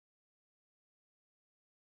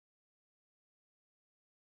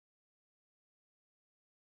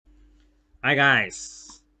Hi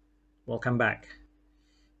guys, welcome back.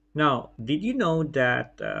 Now, did you know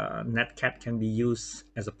that Netcat can be used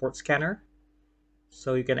as a port scanner?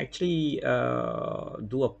 So you can actually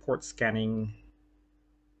do a port scanning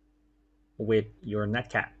with your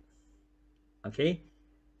Netcat. Okay,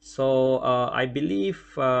 so I believe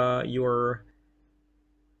you're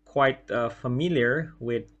quite familiar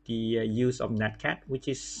with the use of Netcat, which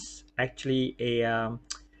is actually a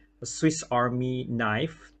Swiss Army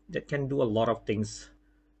knife that can do a lot of things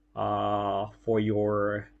for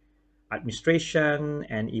your administration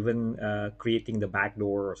and even creating the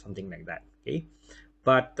backdoor or something like that. Okay,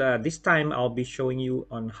 but this time I'll be showing you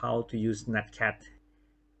on how to use Netcat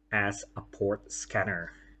as a port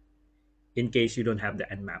scanner in case you don't have the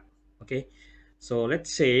Nmap. Okay, so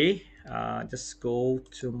let's say just go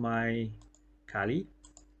to my Kali,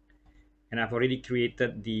 and I've already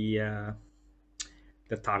created the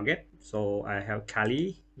target. So I have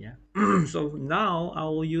Kali. Yeah. So now I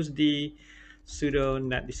will use the sudo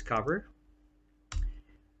net discover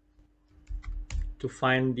to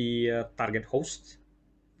find the target host,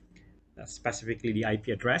 specifically the IP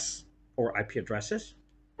address or IP addresses.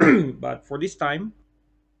 But for this time,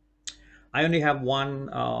 I only have one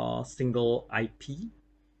single IP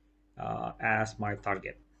as my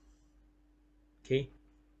target. Okay,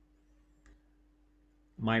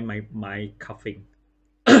 my coughing.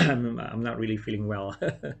 I'm not really feeling well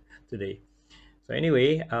today. So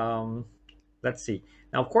anyway, let's see.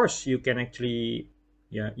 Now, of course, you can actually,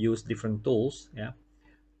 yeah, use different tools, yeah,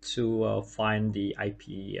 to find the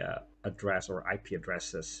IP address or IP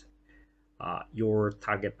addresses, your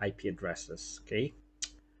target IP addresses. Okay,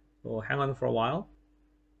 so hang on for a while.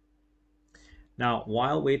 Now,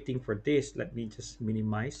 while waiting for this, let me just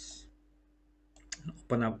minimize,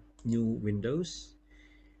 open up new windows.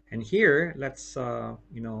 And here, let's,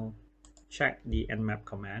 check the nmap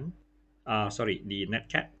command. Sorry, the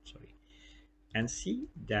netcat, sorry, nc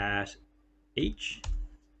dash h.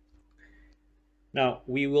 Now,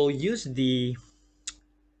 we will use the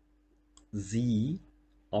Z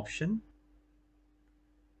option.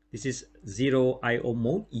 This is zero IO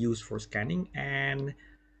mode used for scanning. And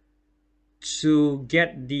to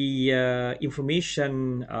get the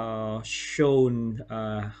information shown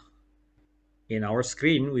in our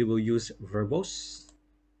screen, we will use verbose,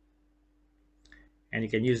 and you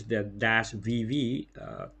can use the dash VV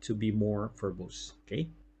to be more verbose. Okay,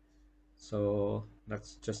 so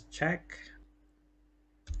let's just check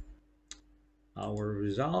our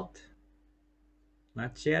result.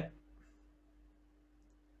 Not yet.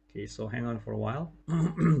 Okay, so hang on for a while.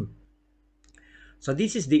 So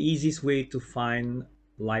this is the easiest way to find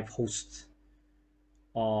live hosts.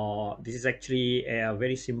 This is actually a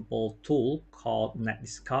very simple tool called Net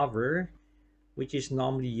Discover, which is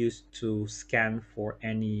normally used to scan for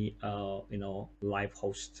any live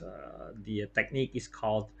host. The technique is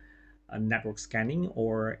called network scanning,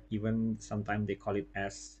 or even sometimes they call it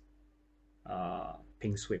as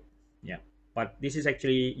ping sweep. Yeah, but this is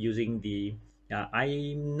actually using the.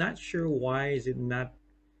 I'm not sure why is it not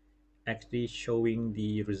actually showing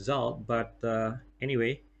the result, but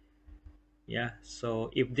anyway, yeah.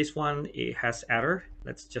 So if this one it has error,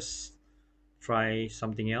 let's just try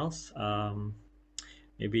something else.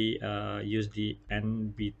 Maybe use the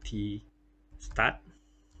nbt stat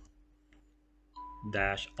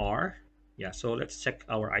dash r. Yeah, so let's check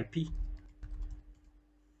our ip,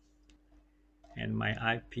 and my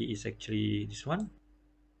ip is actually this one.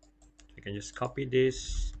 I can just copy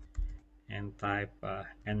this and type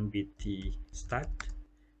nbt stat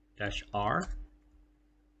dash r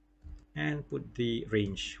and put the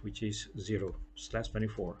range, which is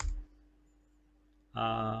 0/24.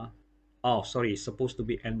 uh oh, sorry, it's supposed to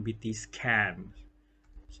be nbt scan.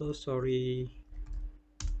 So sorry.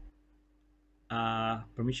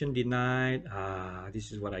 Permission denied.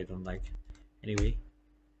 This is what I don't like. Anyway,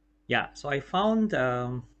 yeah, so I found,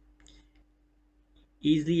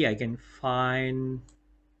 easily I can find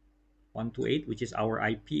 128, which is our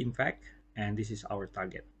IP, in fact, and this is our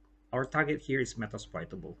target. Our target here is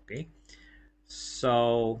metasploitable. Okay,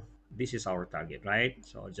 so this is our target, right?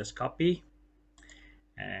 So I'll just copy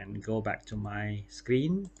and go back to my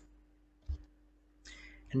screen,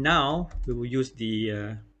 and now we will use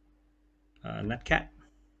the netcat.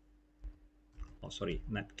 Oh, sorry,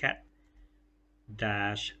 netcat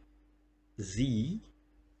dash z,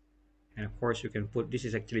 and of course you can put, this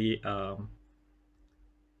is actually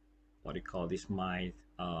what do you call this, my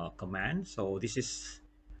command. So this is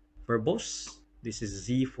verbose, this is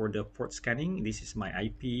z for the port scanning, this is my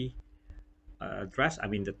ip address, I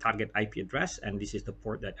mean the target ip address, and this is the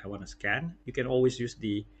port that I want to scan. You can always use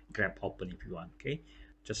the grep open if you want. Okay,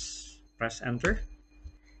 just press enter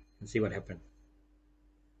and see what happened.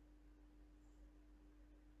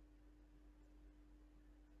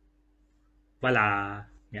 Voila.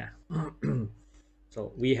 Yeah.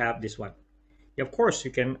 So we have this one. Yeah, of course,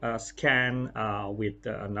 you can scan with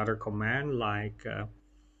another command like,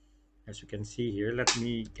 as you can see here. Let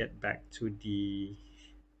me get back to the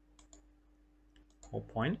whole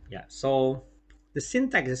point. Yeah. So the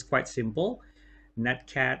syntax is quite simple.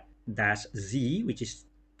 Netcat dash Z, which is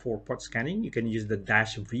for port scanning. You can use the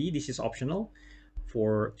dash V. This is optional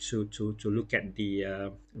for to look at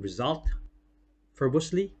the result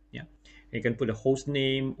verbosely. Yeah, you can put a host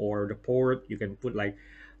name or the port. You can put like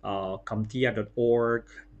comtia.org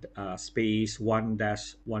space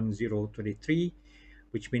 1-1023,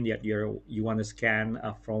 which means that you want to scan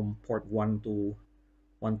from port 1 to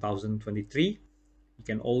 1023. You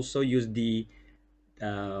can also use the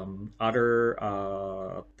other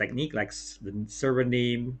technique like the server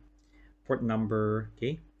name, port number.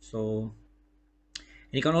 Okay, so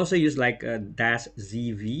and you can also use like a dash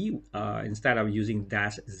zv instead of using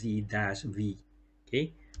dash z dash v.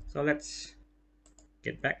 Okay, so let's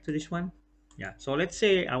get back to this one. Yeah, so let's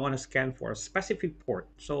say I want to scan for a specific port.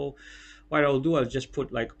 So what I'll do, I'll just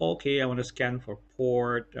put like, okay, I want to scan for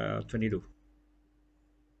port 22.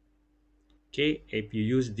 Okay, if you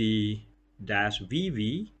use the dash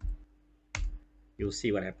vv, you'll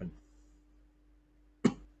see what happened.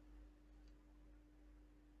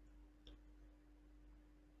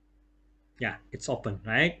 Yeah, it's open,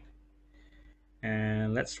 right?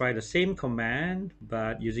 And let's try the same command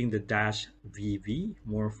but using the dash vv,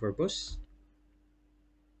 more verbose.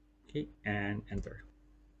 Okay, and enter.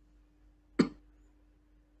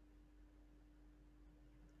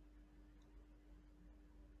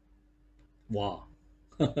 Wow.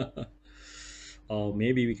 Oh,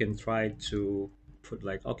 maybe we can try to put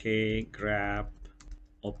like, okay, grab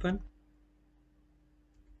open,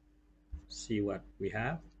 see what we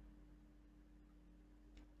have.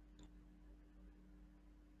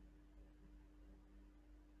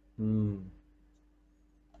 Hmm,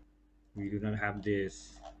 we do not have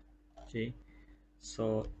this. Okay,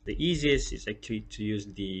 so the easiest is actually to use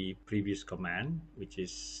the previous command, which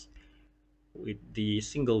is with the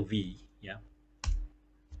single v. Yeah.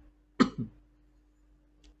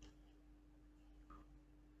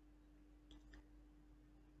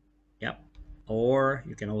 Yep. Or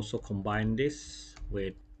you can also combine this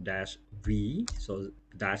with dash v, so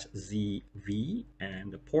dash zv,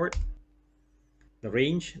 and the port, the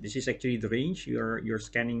range. This is actually the range you're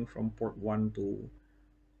scanning from port 1 to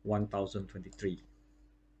 1023.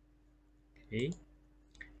 Okay,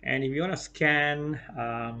 and if you want to scan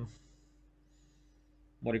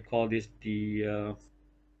what do you call this, the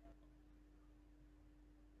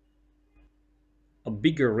a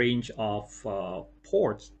bigger range of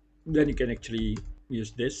ports, then you can actually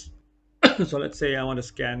use this. So let's say I want to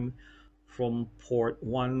scan from port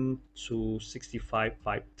 1 to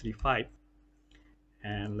 65535,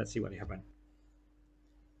 and let's see what happened.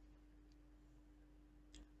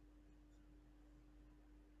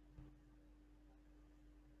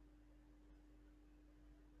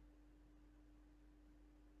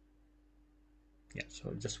 Yeah,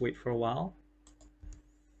 so just wait for a while.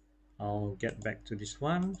 I'll get back to this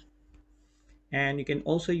one. And you can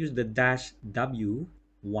also use the dash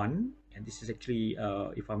w1, and this is actually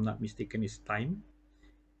if I'm not mistaken is time.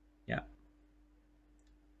 Yeah,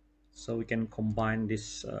 so we can combine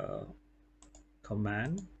this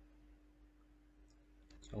command.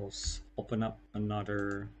 So open up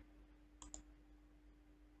another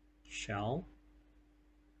shell.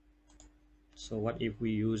 So what if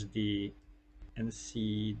we use the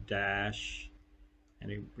nc dash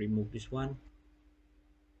and remove this one,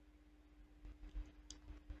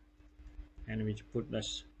 and we put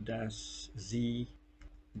dash z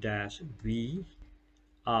dash v.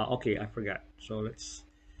 Okay, I forgot. So let's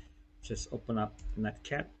just open up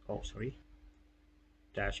Netcat. Oh, sorry,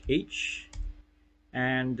 dash h,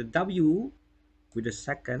 and the w with the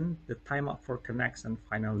second, the timeout for connects and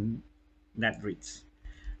final net reads.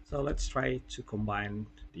 So let's try to combine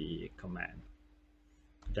the command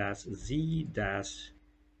dash z dash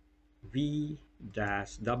v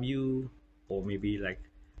dash w, or maybe like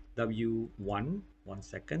w1 1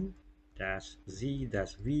 second dash z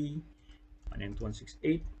dash v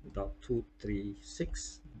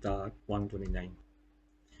 192.168.236.129,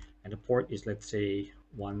 and the port is, let's say,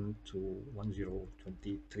 1 to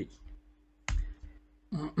 1023.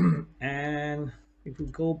 And if we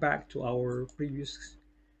go back to our previous,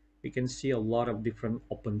 we can see a lot of different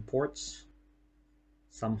open ports.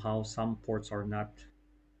 Somehow some ports are not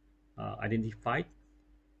identified.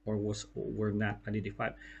 or were not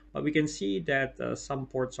identified. But we can see that some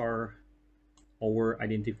ports are or were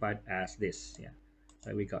identified as this. Yeah,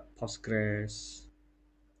 so we got Postgres,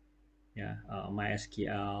 yeah,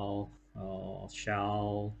 MySQL,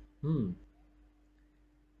 Shell,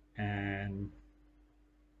 and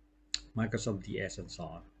Microsoft DS, and so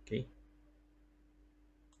on. Okay,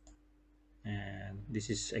 and this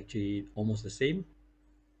is actually almost the same.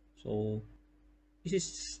 So this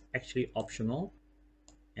is actually optional.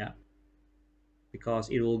 Yeah, because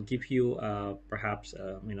it will give you perhaps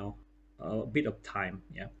a bit of time.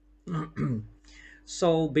 Yeah.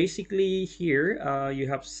 So basically here you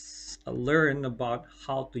have learned about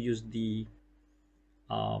how to use the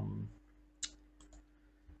um,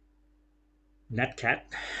 Netcat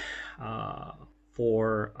uh,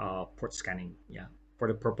 for port scanning. Yeah, for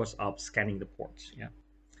the purpose of scanning the ports. Yeah,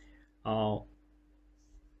 a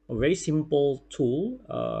very simple tool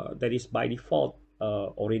that is by default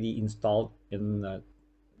already installed in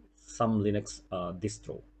some Linux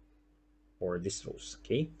distro or distros.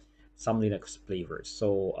 Okay, some Linux flavors.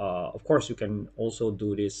 So of course you can also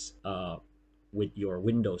do this with your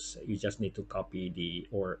Windows. You just need to copy the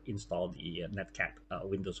or install the Netcat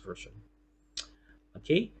Windows version.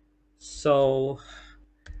 Okay, so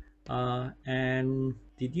and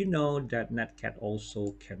did you know that Netcat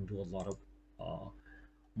also can do a lot of uh,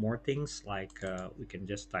 more things, like we can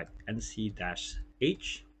just type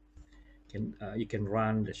nc-h, can you can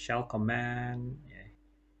run the shell command,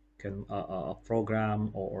 can program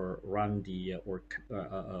or run the what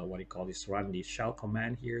do you call this, run the shell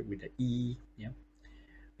command here with the E. Yeah,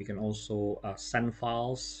 we can also send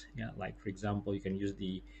files. Yeah, like for example, you can use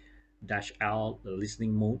the dash L, the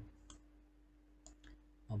listening mode,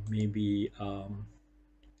 or maybe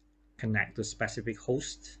connect to specific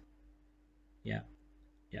host. Yeah,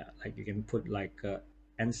 yeah, like you can put like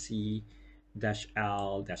nc dash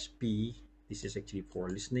L dash P. This is actually for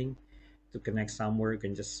listening. To connect somewhere, you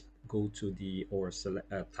can just go to the or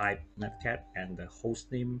select type netcat and the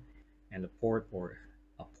host name and the port or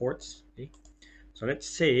ports. Okay, so let's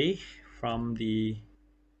say from the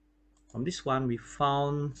from this one we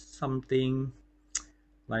found something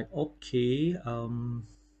like, okay,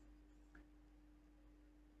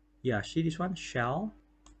 yeah, see this one, shell.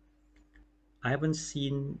 I haven't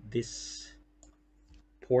seen this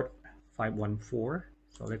port 514.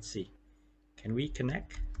 So let's see, can we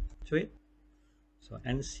connect to it? So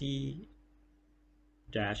nc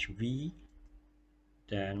dash v,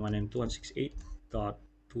 then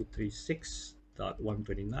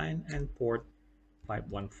 192.168.236.129 and port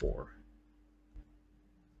 514.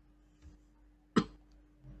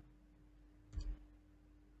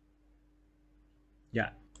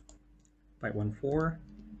 Yeah, 514.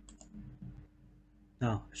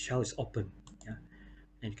 Now shell is open. Yeah,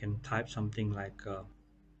 and you can type something like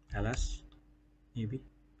ls maybe.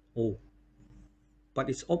 Oh, but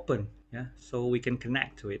it's open. Yeah, so we can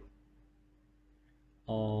connect to it.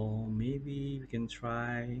 Or maybe we can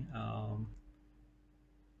try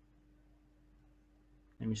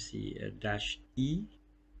let me see, dash e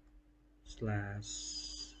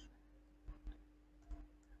slash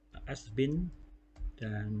sbin,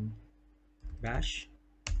 then bash,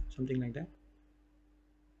 something like that.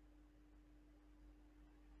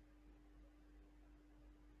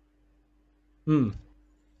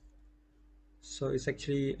 So it's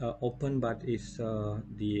actually open, but it's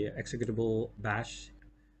the executable bash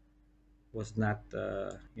was not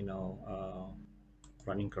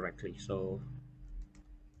running correctly. So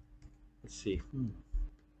let's see.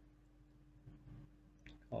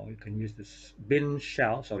 Oh, you can use this bin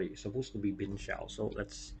shell. Sorry, it's supposed to be bin shell. So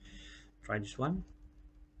let's try this one.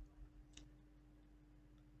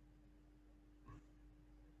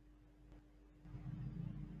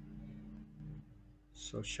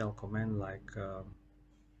 So shell command like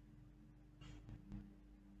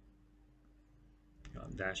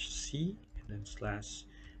dash c and then slash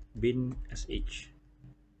bin sh.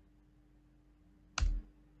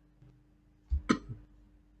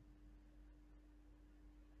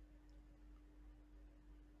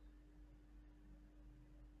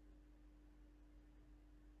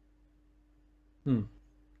 Hmm,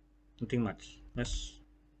 nothing much. Let's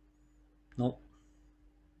no,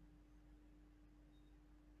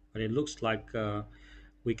 but it looks like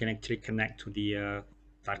we can actually connect to the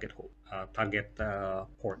target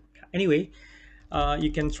port. Anyway,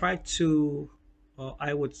 you can try to.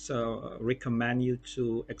 I would recommend you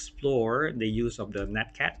to explore the use of the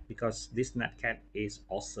Netcat, because this Netcat is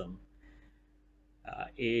awesome.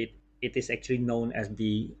 It is actually known as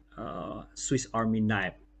the Swiss Army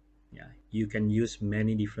knife Yeah, you can use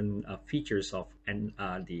many different features of and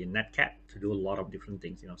the Netcat to do a lot of different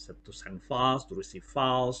things. To send files, to receive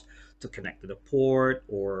files, to connect to the port,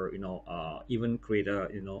 or even create a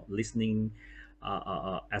listening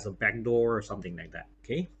as a backdoor or something like that.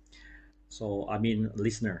 Okay, so I mean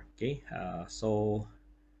listener. Okay, so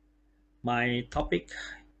my topic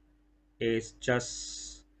is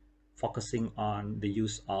just focusing on the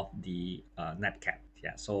use of the Netcat.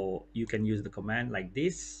 Yeah, so you can use the command like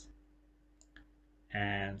this,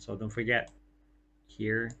 and so don't forget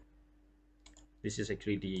here, this is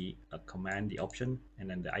actually the command, the option, and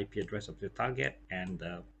then the IP address of the target and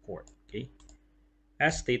the port. Okay,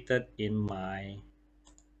 as stated in my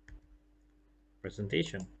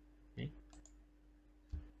presentation. Okay,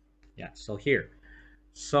 yeah, so here,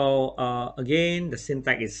 so again, the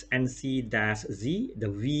syntax is nc-z. The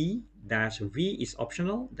v is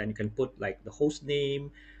optional. Then you can put like the host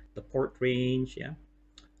name, the port range, yeah,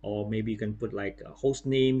 or maybe you can put like a host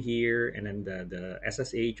name here and then the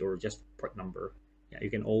SSH or just port number. Yeah, you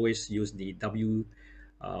can always use the W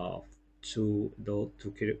uh, to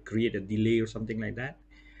create a delay or something like that.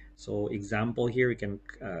 So example here, you can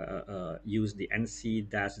use the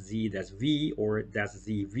nc-z-v or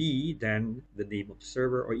 -zv, then the name of the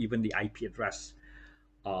server or even the IP address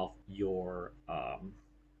of your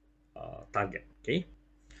target. Okay,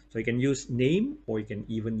 so you can use name or you can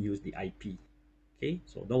even use the IP. Okay,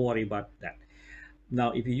 so don't worry about that.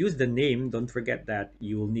 Now, if you use the name, don't forget that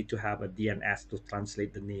you will need to have a DNS to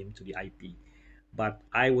translate the name to the IP. But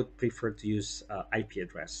I would prefer to use IP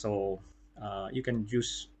address. So you can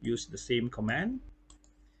use the same command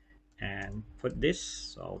and put this.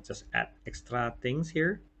 So I'll just add extra things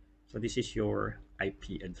here. So this is your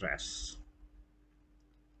IP address,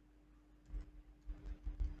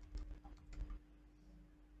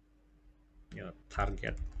 your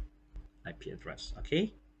target IP address.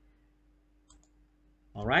 Okay.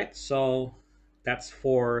 All right. So that's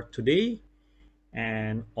for today.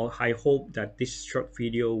 And I hope that this short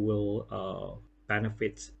video will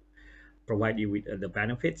benefit provide you with the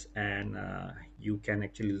benefits, and you can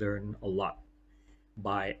actually learn a lot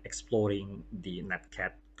by exploring the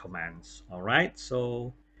Netcat commands. All right,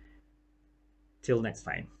 so till next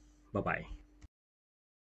time, bye bye.